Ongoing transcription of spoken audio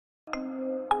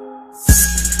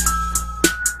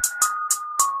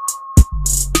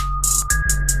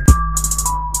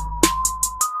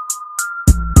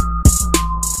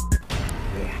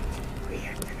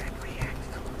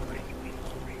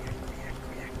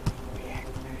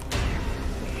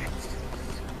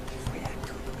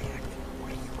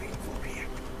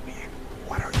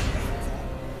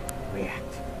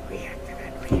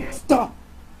Stop!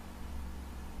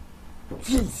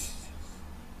 Jeez.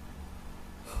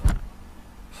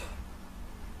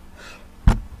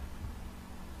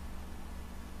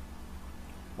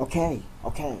 Okay.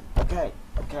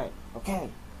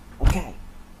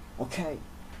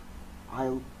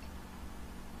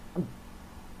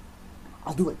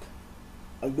 I'll do it.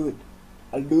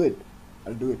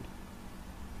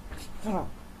 Shut up.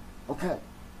 Okay.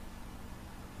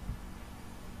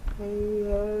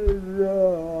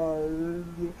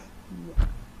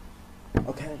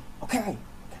 Okay.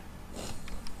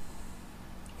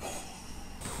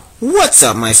 What's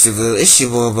up, my civil? It's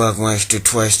your boy Buckmeister,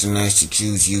 twice the nice that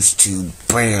you used to.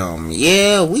 Bam!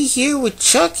 Yeah, we here with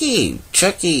Chucky,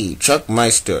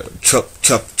 Chuckmeister, Chuck.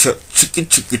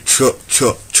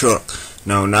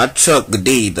 No, not Chuck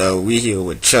D though. We here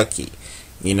with Chucky.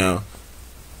 You know,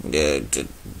 the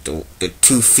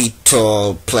 2 feet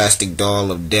tall plastic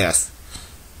doll of death.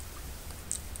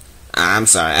 I'm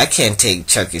sorry, I can't take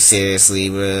Chucky seriously,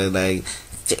 bro. Like,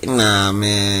 nah,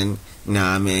 man.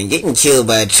 Getting killed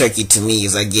by Chucky to me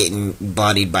is like getting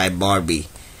bodied by Barbie.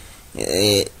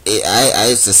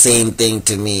 It's the same thing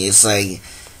to me. It's like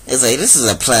this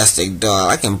is a plastic doll.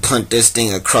 I can punt this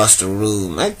thing across the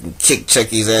room. I can kick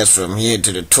Chucky's ass from here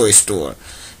to the toy store.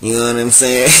 You know what I'm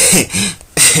saying?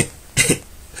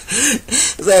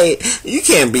 It's like, you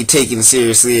can't be taken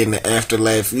seriously in the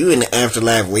afterlife. You in the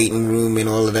afterlife waiting room and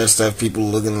all of that stuff. People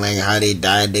looking like how they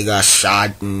died. They got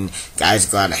shot and guys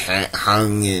got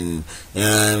hung and, you know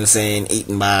what I'm saying,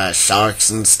 eaten by sharks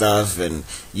and stuff. And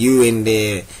you in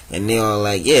there and they all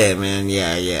like, yeah, man,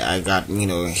 yeah, I got,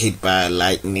 hit by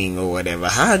lightning or whatever.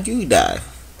 How'd you die?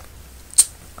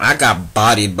 I got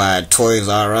bodied by a Toys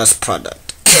R Us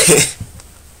product.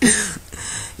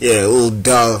 Yeah, old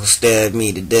dog stabbed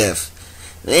me to death.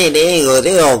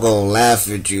 They all gonna laugh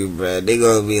at you, bruh. They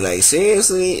gonna be like,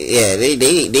 seriously? Yeah, they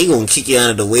gonna kick you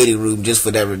out of the waiting room just for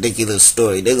that ridiculous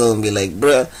story. They gonna be like,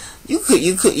 bruh, you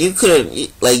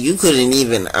couldn't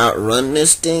even outrun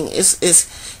this thing.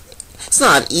 It's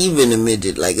not even a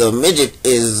midget. Like, a midget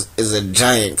is a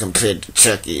giant compared to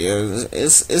Chucky.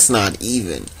 It's not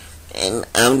even. And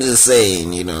I'm just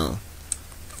saying,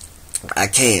 I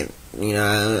can't.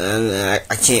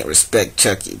 I can't respect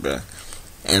Chucky, bro.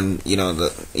 And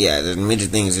the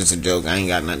midget thing is just a joke. I ain't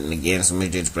got nothing against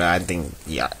midgets, but I think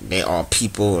they are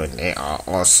people and they are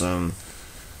awesome.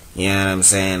 You know what I'm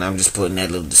saying? I'm just putting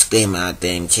that little disclaimer out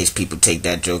there in case people take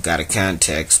that joke out of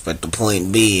context. But the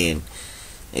point being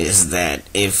is that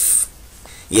if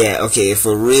a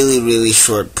really, really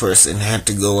short person had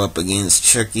to go up against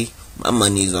Chucky, my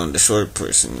money's on the short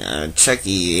person.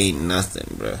 Chucky ain't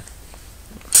nothing, bro.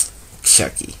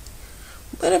 Chucky.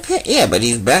 But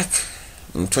he's back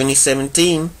in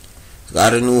 2017.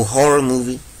 Got a new horror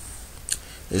movie.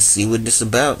 Let's see what this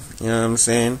about. You know what I'm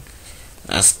saying?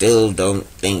 I still don't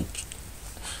think,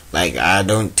 I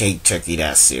don't take Chucky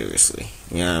that seriously.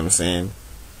 You know what I'm saying?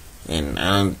 And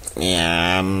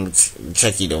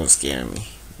Chucky don't scare me.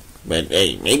 But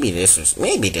hey, maybe this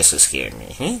will scare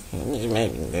me. Huh?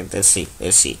 Maybe, let's see.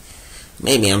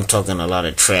 Maybe I'm talking a lot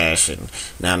of trash, and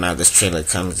now this trailer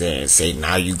comes in and say,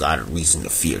 now you got a reason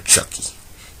to fear Chucky.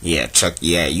 Yeah, Chucky.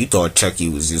 Yeah, you thought Chucky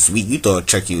was just weak. You thought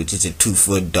Chucky was just a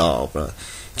 2-foot doll, bro.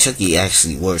 Chucky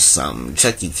actually worth something.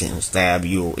 Chucky can stab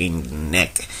you in the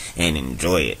neck and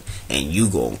enjoy it, and you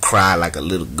gonna cry like a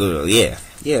little girl. Yeah.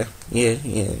 You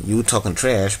were talking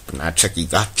trash, but now Chucky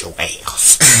got your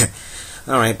ass.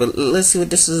 All right, but let's see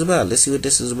what this is about.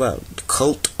 The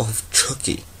Cult of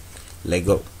Chucky. Let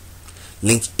go.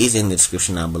 Link is in the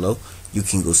description down below. You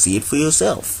can go see it for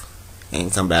yourself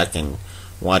and come back and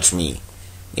watch me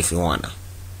if you wanna.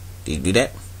 Did you do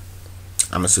that?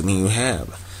 I'm assuming you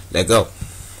have. Let go.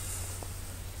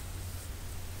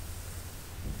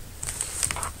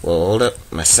 Well, hold up.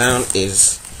 My sound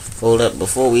is... Hold up.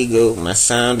 Before we go, my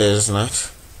sound is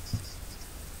not...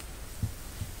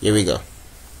 Here we go.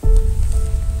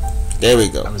 There we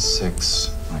go. I was 6.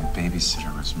 My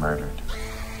babysitter was murdered.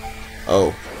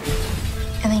 Oh.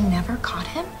 And they never caught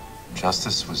him?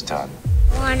 Justice was done.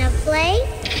 Wanna play?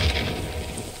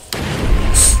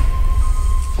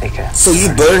 So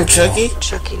you burned Chucky?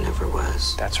 Chucky never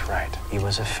was. That's right. He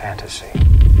was a fantasy.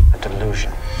 A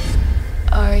delusion.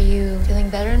 Are you feeling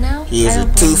better now? He is a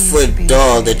 2-foot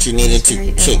doll that you needed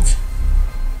to kick.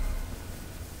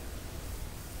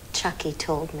 Chucky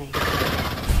told me.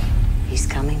 He's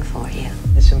coming for you.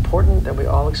 It's important that we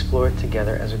all explore it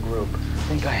together as a group. I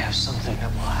think I have something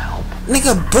that will help.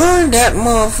 Nigga, burn that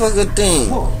motherfucker thing.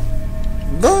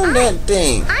 Burn that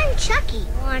thing. I'm Chucky.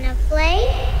 Wanna play?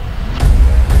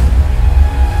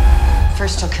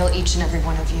 First, he'll kill each and every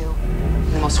one of you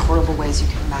in the most horrible ways you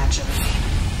can imagine.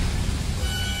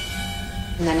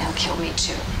 And then he'll kill me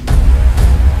too.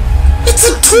 It's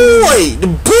a toy.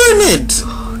 Burn it.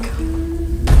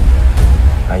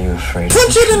 Are you afraid?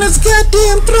 Punch it in his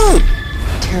goddamn throat.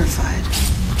 Terrified.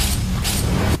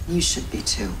 You should be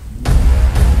too.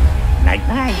 Night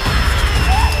night.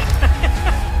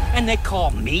 And they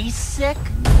call me sick?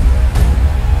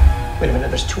 Wait a minute,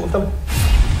 there's two of them?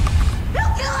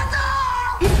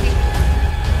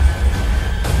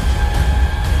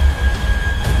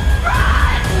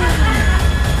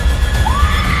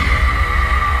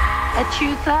 A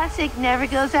true classic never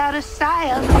goes out of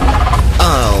style.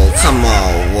 Oh, come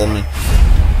on, woman.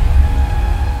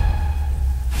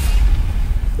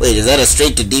 Wait, is that a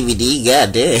straight to DVD?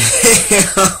 Goddamn.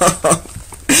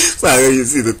 Sorry, you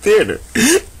see the theater.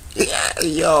 Yeah,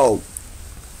 yo.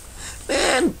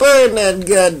 Man, burn that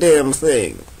goddamn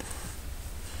thing.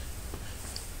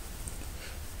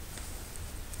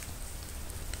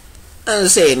 I'm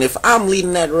saying, if I'm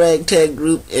leading that ragtag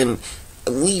group and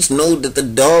we know that the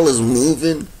doll is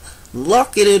moving,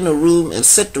 lock it in a room and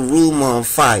set the room on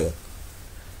fire.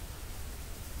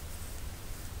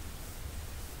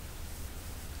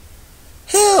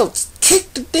 Hell,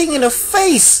 kick the thing in the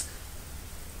face.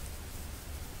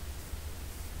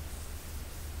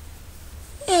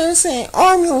 You know what I'm saying?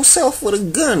 Arm yourself with a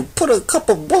gun. Put a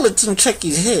couple bullets in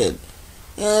Chucky's head.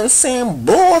 You know what I'm saying?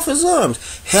 Blow off his arms.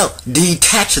 Hell,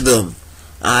 detach them.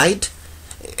 Alright?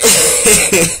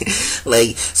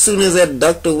 Like, soon as that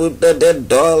doctor whipped that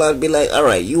doll, I'd be like,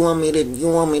 alright, you want me to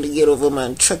get over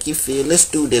my Chucky fear? Let's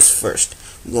do this first.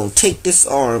 We're gonna take this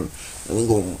arm and we're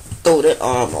gonna throw that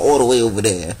arm all the way over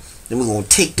there. Then we're gonna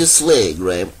take this leg,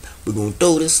 right? We're gonna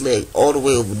throw this leg all the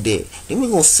way over there. Then we're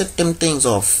gonna set them things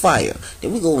on fire.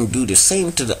 Then we're gonna do the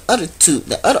same to the other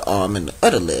arm and the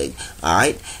other leg.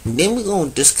 Alright? And then we're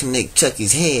gonna disconnect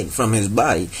Chucky's head from his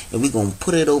body and we're gonna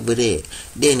put it over there.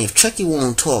 Then if Chucky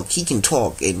won't talk, he can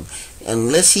talk, and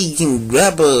unless he can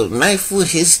grab a knife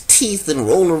with his teeth and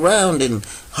roll around and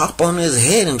hop on his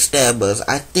head and stab us,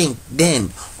 I think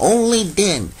then, only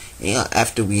then, yeah,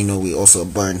 after we also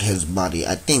burned his body,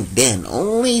 I think then,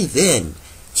 only then,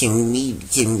 can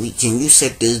you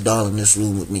set this doll in this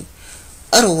room with me?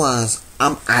 Otherwise,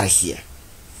 I'm out of here.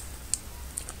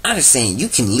 I'm just saying, you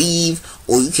can leave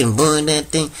or you can burn that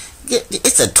thing.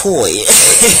 It's a toy.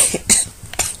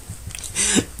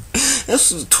 That's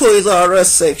the Toys R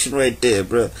Us section right there,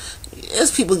 bro.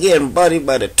 There's people getting bodied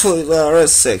by the Toys R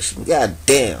Us section. God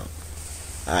damn.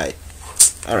 Alright,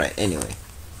 anyway.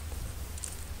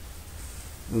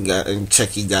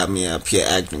 Chucky got me up here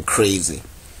acting crazy.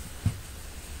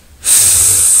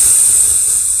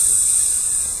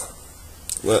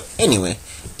 Well, anyway,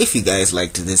 if you guys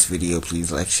liked this video,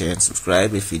 please like, share, and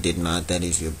subscribe. If you did not, that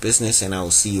is your business, and I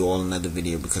will see you all in another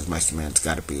video because my command's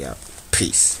gotta be out.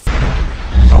 Peace.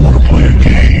 I wanna play a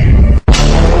game.